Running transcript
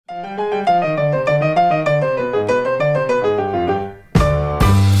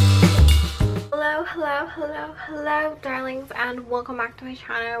welcome back to my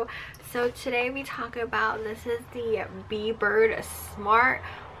channel. So today we talk about, this is the Bebird Smart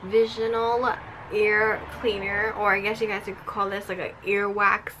Visional Ear Cleaner, or I guess you guys could call this like an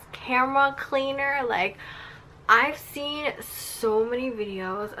earwax camera cleaner. Like, I've seen so many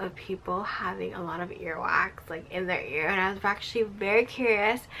videos of people having a lot of earwax like in their ear, and I was actually very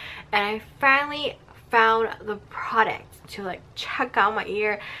curious, and I finally found the product to like check out my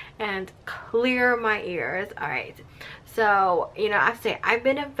ear and clear my ears. All right, so I have to say, I've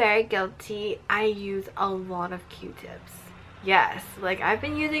been very guilty. I use a lot of Q-tips. Yes, like I've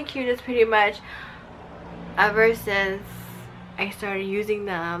been using Q-tips pretty much ever since I started using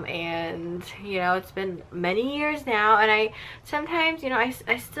them, and it's been many years now, and I sometimes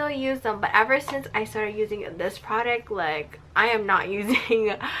I still use them, but ever since I started using this product, like I am not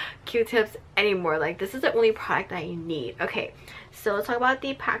using Q-tips anymore. Like, this is the only product that you need. Okay, so let's talk about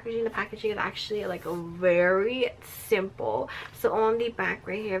the packaging. The packaging is actually like very simple. So on the back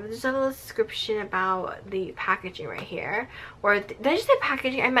right here, there's a little description about the packaging right here. Or did I just say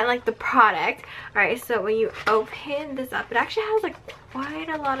packaging? I meant like the product. Alright, so when you open this up, it actually has like quite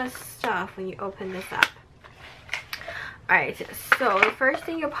a lot of stuff when you open this up. Alright, so the first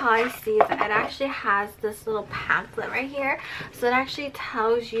thing you'll probably see is that it actually has this little pamphlet right here. So it actually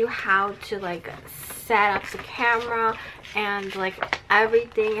tells you how to like set up the camera and like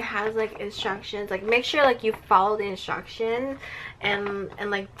everything. It has like instructions. Like, make sure like you follow the instructions and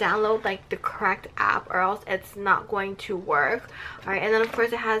like download like the correct app, or else it's not going to work. Alright, and then of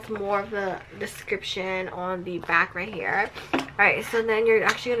course it has more of the description on the back right here. Alright, so then you're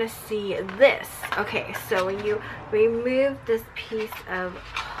actually gonna see this. Okay, so when you remove this piece of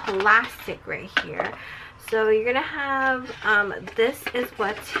plastic right here, so you're gonna have this is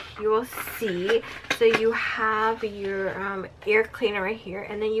what you will see. So you have your ear cleaner right here,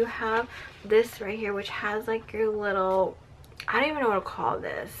 and then you have this right here, which has like your little, I don't even know what to call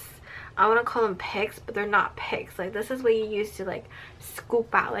this. I want to call them picks, but they're not picks. Like, this is what you use to like scoop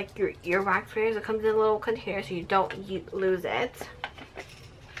out like your earwax cleaners. It comes in a little container so you don't lose it.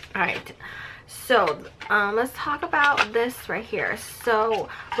 Alright, so let's talk about this right here. So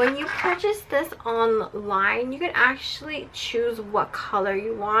when you purchase this online, you can actually choose what color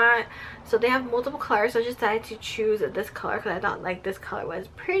you want. So they have multiple colors, so I just decided to choose this color because I thought like this color was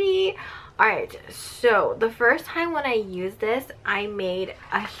pretty. Alright, so the first time when I used this, I made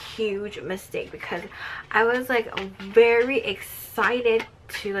a huge mistake because I was like very excited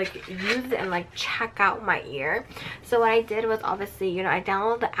to like use it and like check out my ear. So what I did was, obviously, I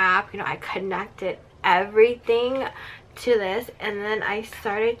downloaded the app, I connected everything to this, and then I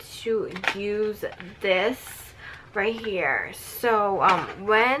started to use this right here. So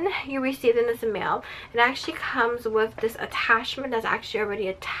when you receive this in mail, it actually comes with this attachment that's actually already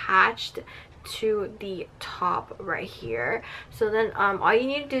attached to the top right here. So then all you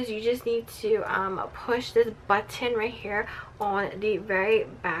need to do is you just need to push this button right here on the very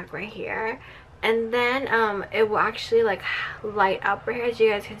back right here, and then it will actually like light up right here. As you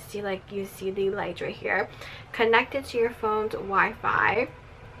guys can see, like you see the light right here, connected to your phone's Wi-Fi.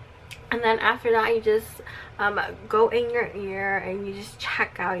 And then after that, you just go in your ear and you just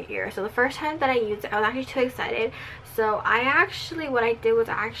check out your ear. So the first time that I used it, I was actually too excited. So what I did was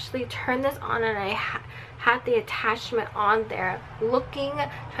I actually turned this on, and I had the attachment on there, looking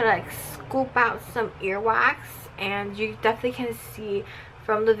to like scoop out some earwax. And you definitely can see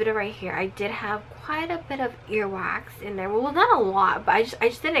from the video right here, I did have quite a bit of earwax in there. Well, not a lot, but I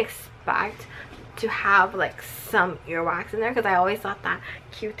just didn't expect to have like some earwax in there, because I always thought that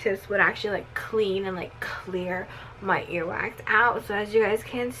Q-tips would actually like clean and like clear my earwax out. So as you guys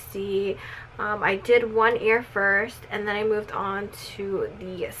can see, I did one ear first, and then I moved on to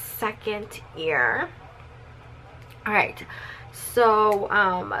the second ear. Alright, so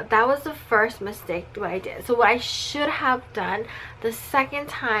that was the first mistake what I did. So what I should have done the second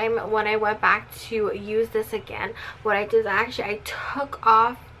time when I went back to use this again, what I did is I took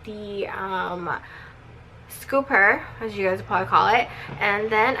off the scooper, as you guys probably call it, and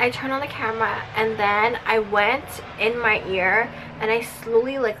then I turned on the camera, and then I went in my ear and I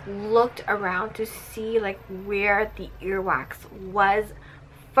slowly like looked around to see like where the earwax was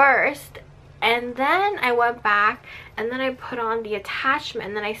first, and then I went back and then I put on the attachment,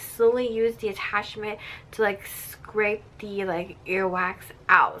 and then I slowly used the attachment to like scrape the like earwax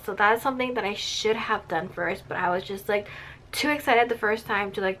out. So that is something that I should have done first, but I was just like too excited the first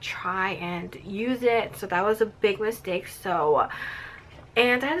time to like try and use it. So that was a big mistake. So,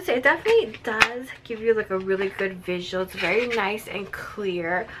 and I have to say, it definitely does give you like a really good visual. It's very nice and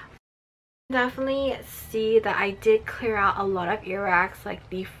clear. Definitely see that I did clear out a lot of earwax like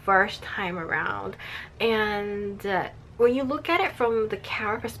the first time around, and when you look at it from the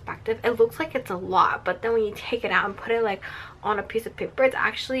camera perspective, it looks like it's a lot, but then when you take it out and put it like on a piece of paper, it's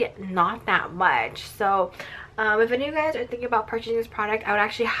actually not that much. So if any of you guys are thinking about purchasing this product, I would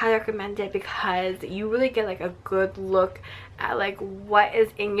actually highly recommend it, because you really get like a good look at like what is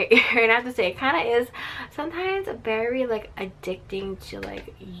in your ear. And I have to say, it kind of is sometimes very like addicting to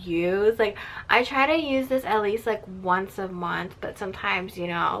like use. Like I try to use this at least like once a month, but sometimes, you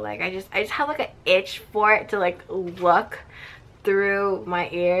know, like I just have like an itch for it to like look through my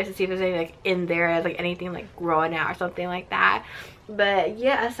ears to see if there's any like in there, like anything like growing out or something like that. But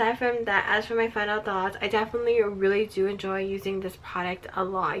yeah, aside from that, as for my final thoughts, I definitely really do enjoy using this product a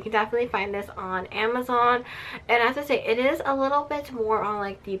lot. You can definitely find this on Amazon, and I have to say, it is a little bit more on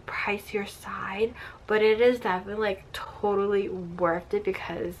like the pricier side, but it is definitely like totally worth it,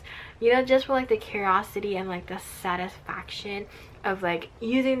 because, you know, just for like the curiosity and like the satisfaction of like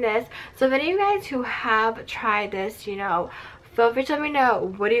using this. So if any of you guys who have tried this, you know, feel free to let me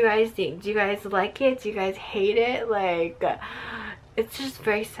know, what do you guys think? Do you guys like it? Do you guys hate it? Like, it's just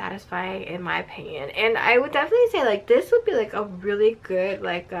very satisfying in my opinion. And I would definitely say like this would be like a really good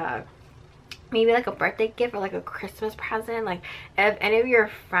like maybe like a birthday gift or like a Christmas present. Like if any of your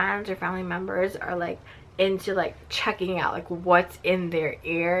friends or family members are like into like checking out like what's in their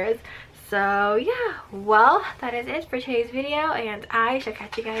ears. So yeah, well, that is it for today's video, and I shall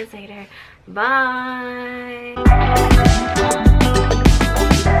catch you guys later. Bye.